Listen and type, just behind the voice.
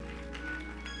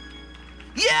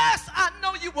Yes, I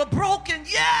know you were broken.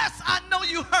 Yes, I know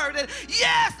you hurt it.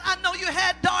 Yes, I know you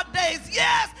had dark days.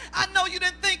 Yes, I know you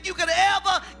didn't think you could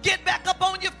ever get back up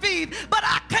on your feet. But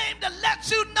I came to let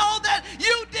you know that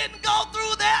you didn't go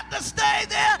through that to stay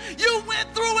there. You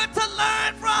went through it to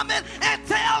learn from it and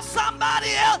tell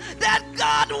somebody else that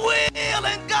God will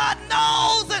and God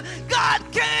knows and God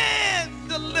can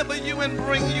deliver you and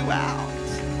bring you out.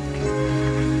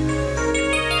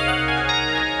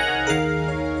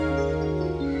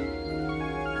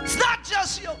 It's not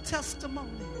just your testimony.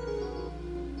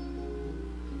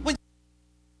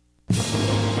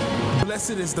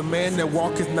 Blessed is the man that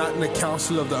walketh not in the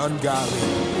counsel of the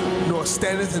ungodly, nor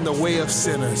standeth in the way of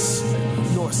sinners,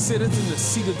 nor sitteth in the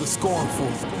seat of the scornful.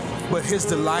 But his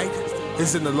delight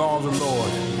is in the law of the Lord,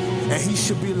 and he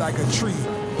should be like a tree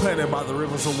planted by the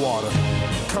rivers of water.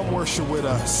 Come worship with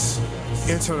us.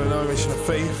 Internal Denomination of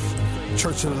Faith,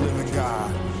 Church of the Living God,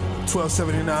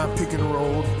 1279 Pickens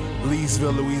Road,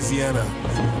 Leesville, Louisiana,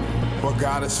 where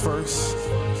God is first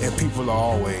and people are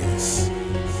always.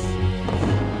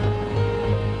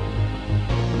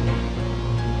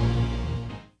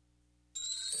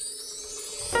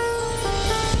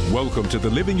 Welcome to the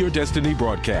Living Your Destiny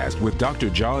broadcast with Dr.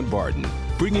 John Barton,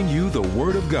 bringing you the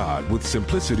Word of God with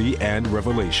simplicity and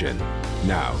revelation.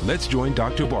 Now, let's join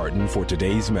Dr. Barton for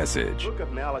today's message. Book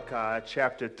of Malachi,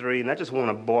 chapter 3, and I just want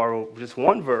to borrow just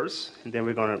one verse, and then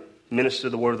we're going to minister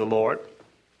the Word of the Lord.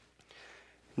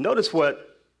 Notice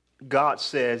what God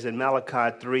says in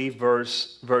Malachi 3,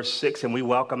 verse 6, and we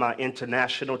welcome our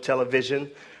international television,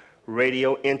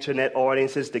 radio, internet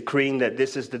audiences, decreeing that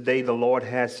this is the day the Lord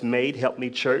has made. Help me,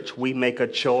 church. We make a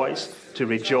choice to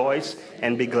rejoice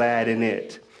and be glad in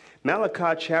it.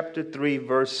 Malachi chapter 3,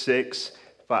 verse 6,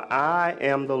 for I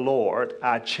am the Lord,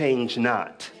 I change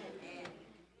not.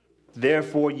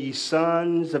 Therefore, ye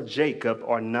sons of Jacob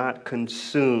are not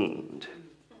consumed.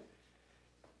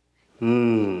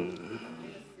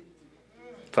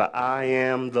 For I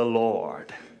am the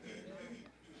Lord.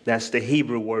 That's the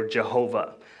Hebrew word,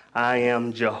 Jehovah. I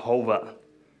am Jehovah.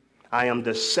 I am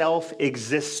the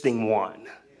self-existing one.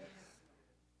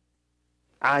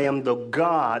 I am the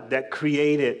God that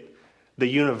created the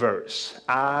universe.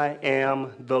 I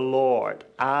am the Lord.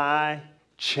 I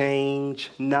change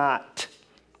not.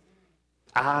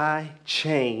 I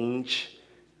change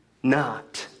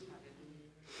not.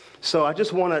 So I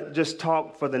just want to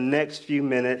talk for the next few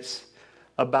minutes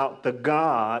about the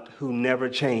God who never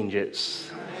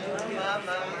changes.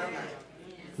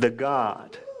 The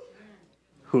God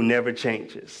who never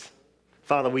changes.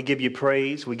 Father, we give you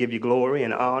praise, we give you glory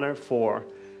and honor for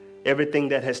everything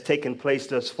that has taken place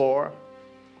thus far.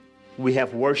 We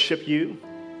have worshiped you.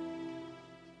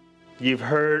 You've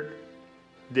heard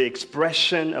the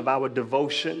expression of our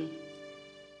devotion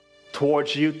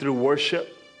towards you through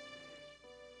worship.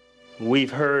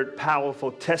 We've heard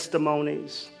powerful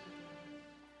testimonies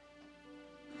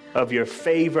of your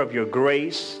favor, of your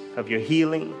grace, of your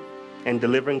healing and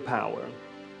delivering power.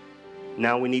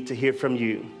 Now we need to hear from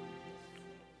you.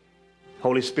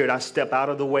 Holy Spirit, I step out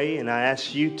of the way and I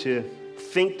ask you to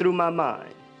think through my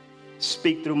mind,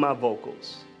 speak through my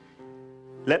vocals.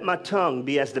 Let my tongue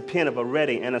be as the pen of a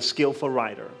ready and a skillful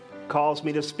writer. Cause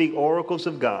me to speak oracles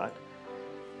of God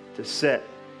to set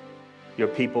your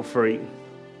people free.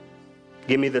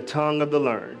 Give me the tongue of the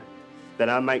learned that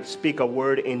I might speak a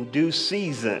word in due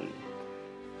season.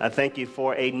 I thank you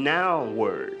for a now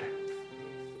word.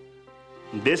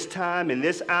 This time, in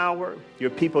this hour, your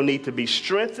people need to be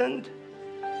strengthened,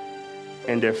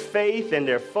 and their faith and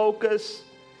their focus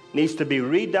needs to be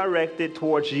redirected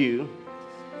towards you.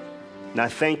 And I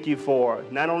thank you for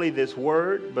not only this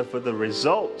word, but for the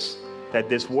results that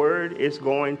this word is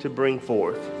going to bring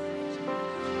forth.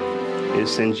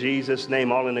 It's in Jesus'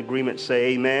 name. All in agreement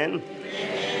say amen.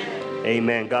 Amen.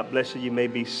 Amen. God bless you. You may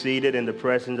be seated in the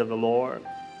presence of the Lord.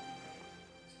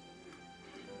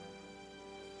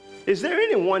 Is there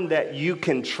anyone that you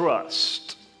can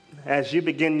trust as you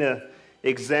begin to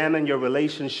examine your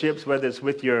relationships, whether it's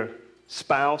with your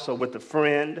spouse or with a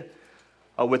friend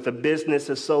or with a business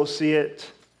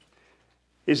associate?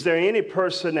 Is there any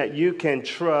person that you can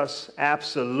trust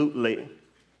absolutely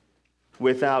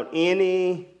without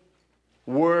any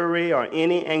worry or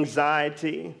any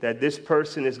anxiety that this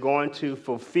person is going to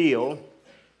fulfill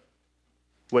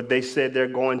what they said they're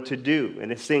going to do?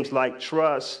 And it seems like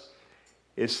trust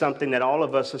is something that all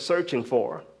of us are searching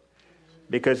for.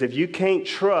 Because if you can't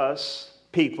trust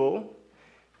people,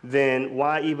 then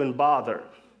why even bother?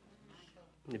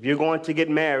 If you're going to get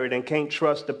married and can't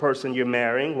trust the person you're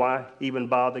marrying, why even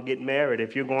bother get married?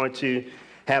 If you're going to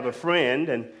have a friend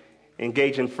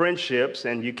engage in friendships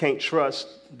and you can't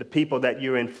trust the people that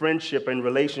you're in friendship and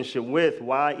relationship with,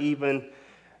 why even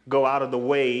go out of the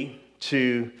way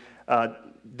to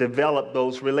develop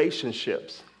those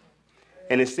relationships?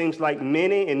 And it seems like in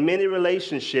many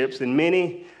relationships, in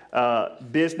many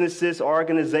businesses,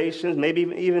 organizations, maybe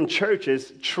even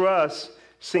churches, trust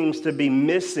seems to be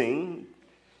missing.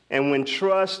 And when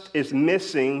trust is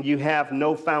missing, you have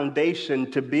no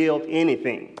foundation to build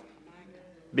anything.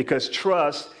 Because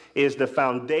trust is the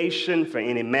foundation for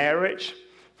any marriage,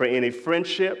 for any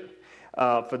friendship.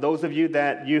 For those of you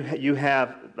that you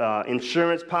have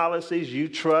insurance policies, you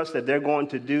trust that they're going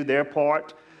to do their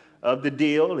part of the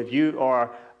deal. If you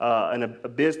are a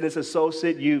business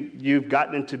associate, you've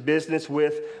gotten into business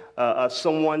with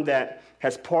someone that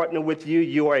has partnered with you,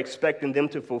 you are expecting them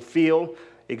to fulfill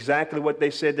exactly what they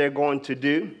said they're going to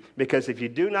do. Because if you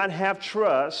do not have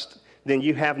trust, then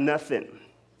you have nothing.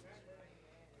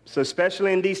 So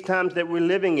especially in these times that we're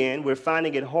living in, we're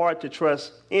finding it hard to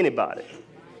trust anybody.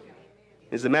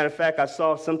 As a matter of fact, I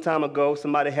saw some time ago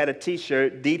somebody had a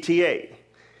T-shirt, DTA.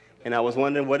 And I was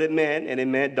wondering what it meant, and it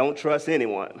meant don't trust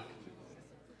anyone.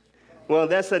 Well,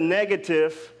 that's a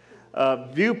negative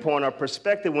viewpoint or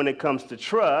perspective when it comes to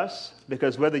trust,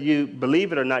 because whether you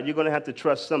believe it or not, you're going to have to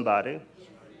trust somebody.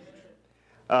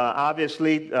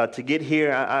 Obviously, to get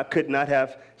here, I could not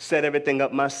have set everything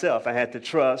up myself. I had to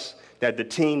trust that the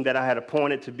team that I had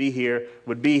appointed to be here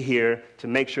would be here to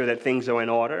make sure that things are in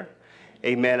order.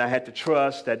 Amen. I had to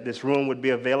trust that this room would be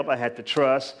available. I had to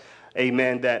trust,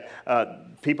 amen, that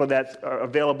people that are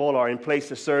available or in place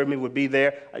to serve me would be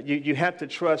there. You have to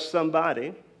trust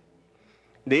somebody.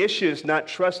 The issue is not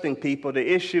trusting people. The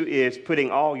issue is putting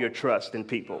all your trust in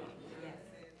people.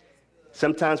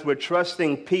 Sometimes we're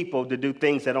trusting people to do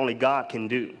things that only God can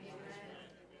do.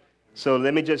 So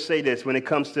let me just say this, when it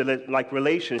comes to like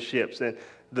relationships and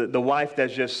the wife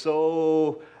that's just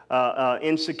so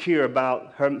insecure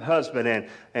about her husband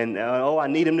and oh, I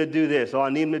need him to do this, oh, I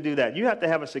need him to do that. You have to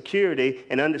have a security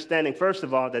and understanding, first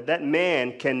of all, that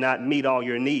man cannot meet all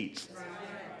your needs.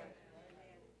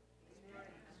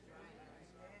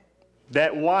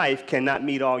 That wife cannot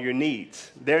meet all your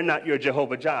needs. They're not your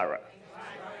Jehovah Jireh.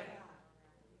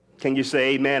 Can you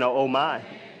say amen or oh my?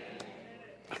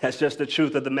 That's just the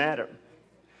truth of the matter.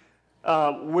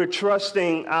 We're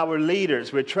trusting our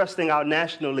leaders. We're trusting our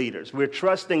national leaders. We're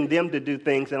trusting them to do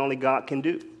things that only God can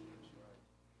do.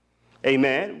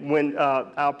 Amen. When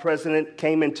our president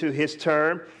came into his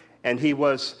term and he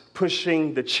was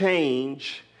pushing the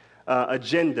change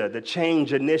agenda, the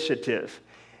change initiative.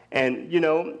 And, you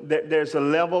know, there's a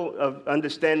level of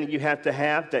understanding you have to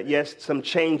have that, yes, some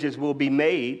changes will be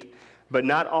made, but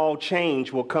not all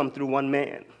change will come through one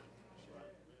man.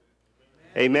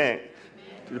 Amen.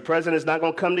 The president is not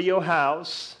going to come to your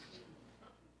house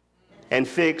and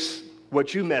fix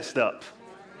what you messed up.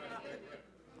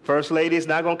 First lady is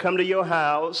not going to come to your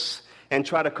house and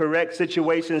try to correct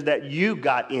situations that you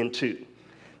got into.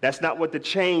 That's not what the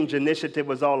change initiative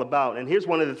was all about. And here's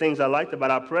one of the things I liked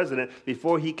about our president.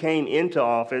 Before he came into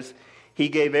office, he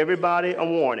gave everybody a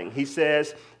warning. He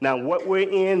says, now what we're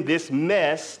in, this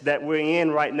mess that we're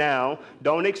in right now,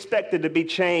 don't expect it to be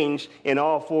changed in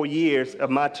all 4 years of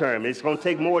my term. It's going to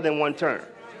take more than one term.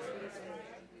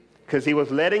 Because he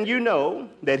was letting you know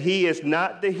that he is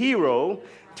not the hero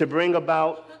to bring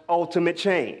about ultimate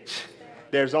change.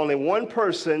 There's only one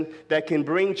person that can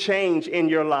bring change in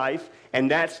your life,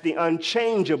 and that's the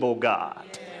unchangeable God.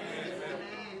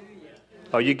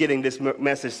 Are you getting this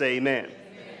message? Say amen.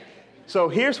 So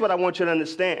here's what I want you to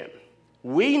understand.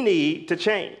 We need to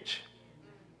change.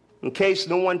 In case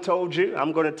no one told you,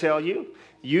 I'm going to tell you,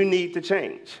 you need to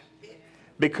change.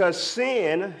 Because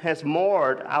sin has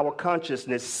marred our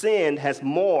consciousness. Sin has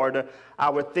marred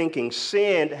our thinking.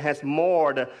 Sin has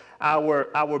marred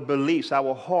our beliefs,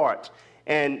 our heart.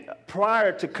 And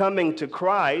prior to coming to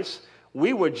Christ,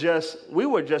 we were just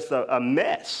a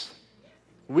mess.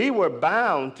 We were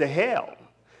bound to hell.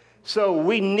 So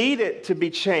we needed to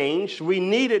be changed. We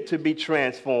needed to be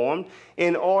transformed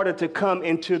in order to come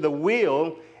into the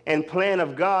will and plan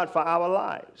of God for our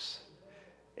lives.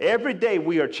 Every day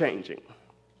we are changing.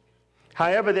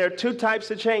 However, there are two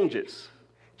types of changes.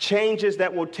 Changes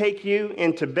that will take you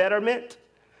into betterment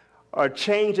or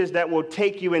changes that will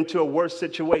take you into a worse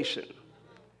situation.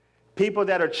 People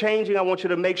that are changing, I want you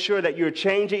to make sure that you're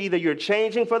changing. Either you're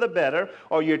changing for the better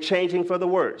or you're changing for the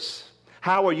worse.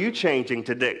 How are you changing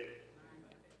today?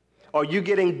 Are you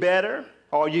getting better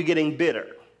or are you getting bitter?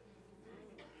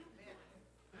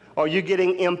 Are you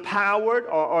getting empowered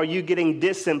or are you getting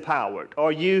disempowered?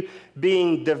 Are you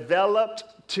being developed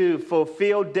to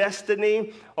fulfill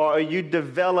destiny or are you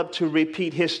developed to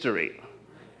repeat history?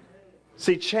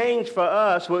 See, change for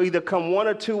us will either come one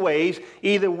or two ways.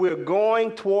 Either we're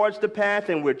going towards the path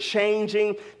and we're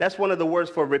changing. That's one of the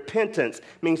words for repentance.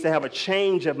 It means to have a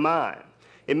change of mind.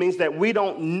 It means that we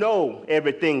don't know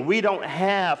everything. We don't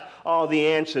have all the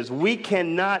answers. We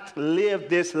cannot live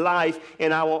this life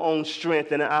in our own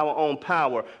strength and in our own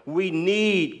power. We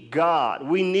need God.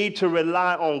 We need to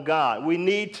rely on God. We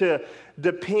need to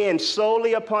depend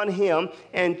solely upon him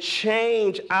and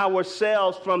change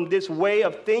ourselves from this way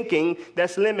of thinking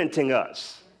that's limiting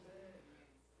us.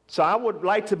 So I would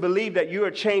like to believe that you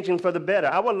are changing for the better.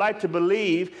 I would like to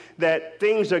believe that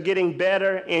things are getting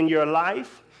better in your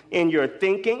life, in your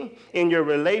thinking, in your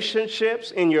relationships,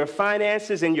 in your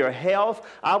finances, in your health.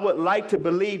 I would like to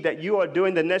believe that you are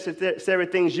doing the necessary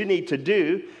things you need to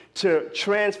do to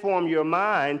transform your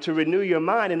mind, to renew your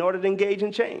mind in order to engage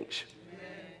in change.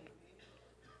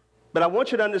 But I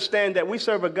want you to understand that we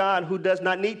serve a God who does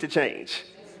not need to change.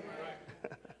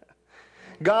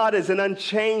 God is an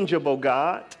unchangeable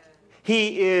God.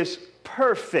 He is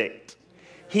perfect.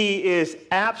 He is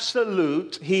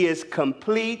absolute. He is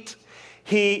complete.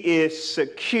 He is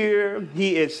secure.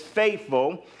 He is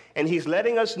faithful. And he's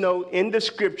letting us know in the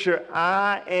scripture,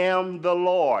 I am the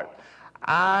Lord.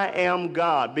 I am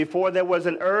God. Before there was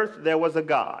an earth, there was a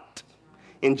God.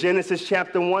 In Genesis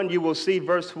chapter 1, you will see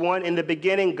verse 1, in the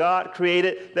beginning, God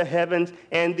created the heavens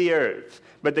and the earth.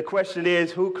 But the question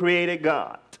is, who created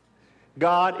God?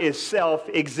 God is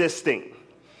self-existing.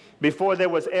 Before there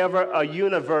was ever a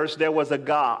universe, there was a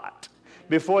God.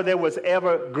 Before there was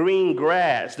ever green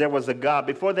grass, there was a God.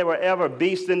 Before there were ever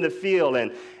beasts in the field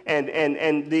and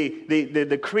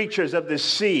the creatures of the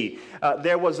sea,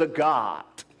 there was a God.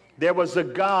 There was a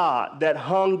God that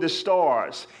hung the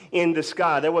stars in the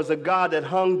sky. There was a God that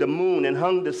hung the moon and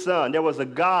hung the sun. There was a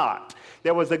God.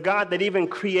 There was a God that even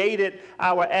created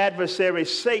our adversary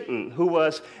Satan, who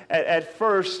was at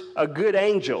first a good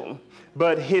angel,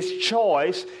 but his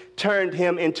choice turned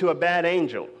him into a bad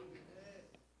angel.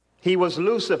 He was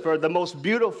Lucifer, the most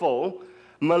beautiful,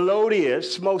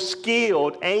 melodious, most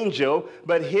skilled angel,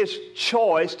 but his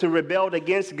choice to rebel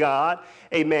against God,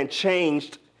 amen,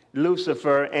 changed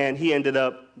Lucifer, and he ended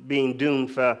up being doomed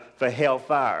for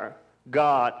hellfire.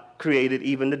 God created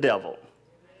even the devil.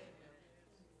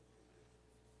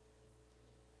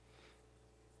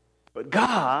 But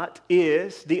God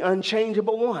is the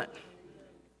unchangeable one.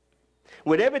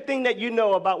 With everything that you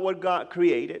know about what God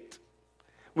created,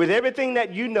 with everything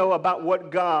that you know about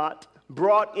what God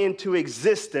brought into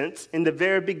existence in the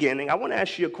very beginning, I want to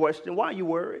ask you a question. Why are you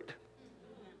worried?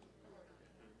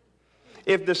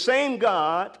 If the same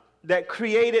God that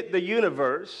created the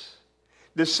universe,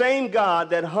 the same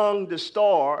God that hung the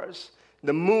stars,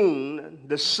 the moon,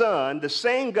 the sun, the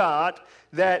same God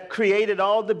that created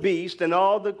all the beasts and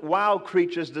all the wild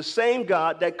creatures, the same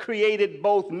God that created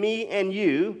both me and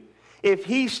you, if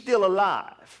he's still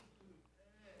alive,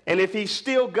 and if he's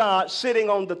still God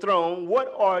sitting on the throne,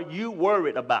 what are you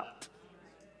worried about?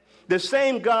 The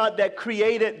same God that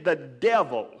created the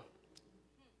devil.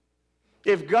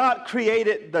 If God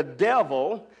created the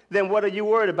devil, then what are you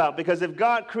worried about? Because if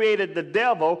God created the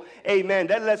devil, amen,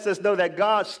 that lets us know that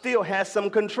God still has some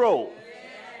control.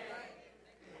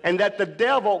 And that the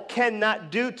devil cannot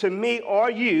do to me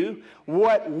or you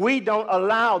what we don't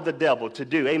allow the devil to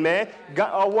do, amen?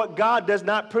 God, or what God does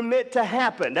not permit to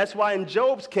happen. That's why in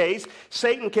Job's case,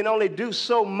 Satan can only do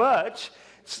so much.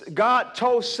 God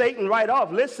told Satan right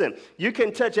off, listen, you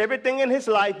can touch everything in his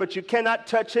life, but you cannot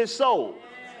touch his soul.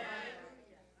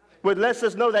 Which lets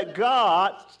us know that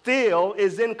God still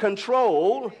is in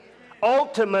control.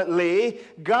 Ultimately,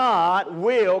 God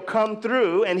will come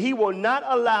through, and he will not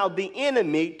allow the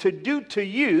enemy to do to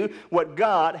you what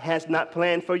God has not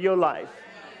planned for your life.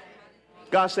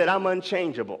 God said, I'm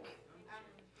unchangeable.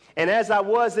 And as I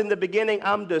was in the beginning,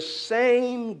 I'm the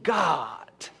same God.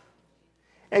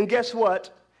 And guess what?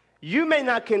 You may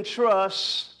not can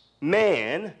trust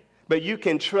man, but you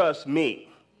can trust me.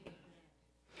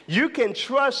 You can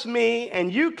trust me,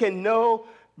 and you can know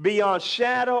beyond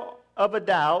shadow of a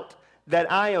doubt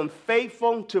that I am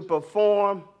faithful to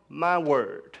perform my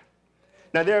word.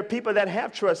 Now, there are people that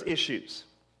have trust issues.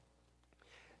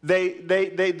 They've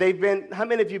been, how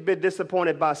many of you have been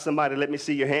disappointed by somebody? Let me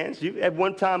see your hands. You, at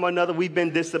one time or another, we've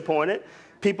been disappointed.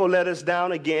 People let us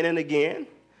down again and again.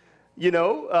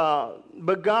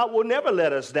 But God will never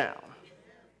let us down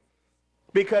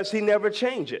because he never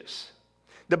changes.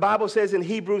 The Bible says in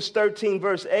Hebrews 13,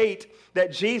 verse 8,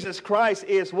 that Jesus Christ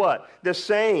is what? The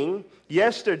same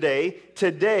yesterday,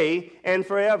 today, and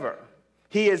forever.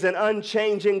 He is an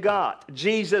unchanging God.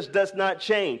 Jesus does not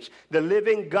change. The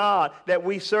living God that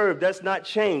we serve does not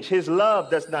change. His love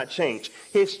does not change.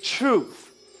 His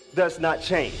truth does not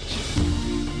change.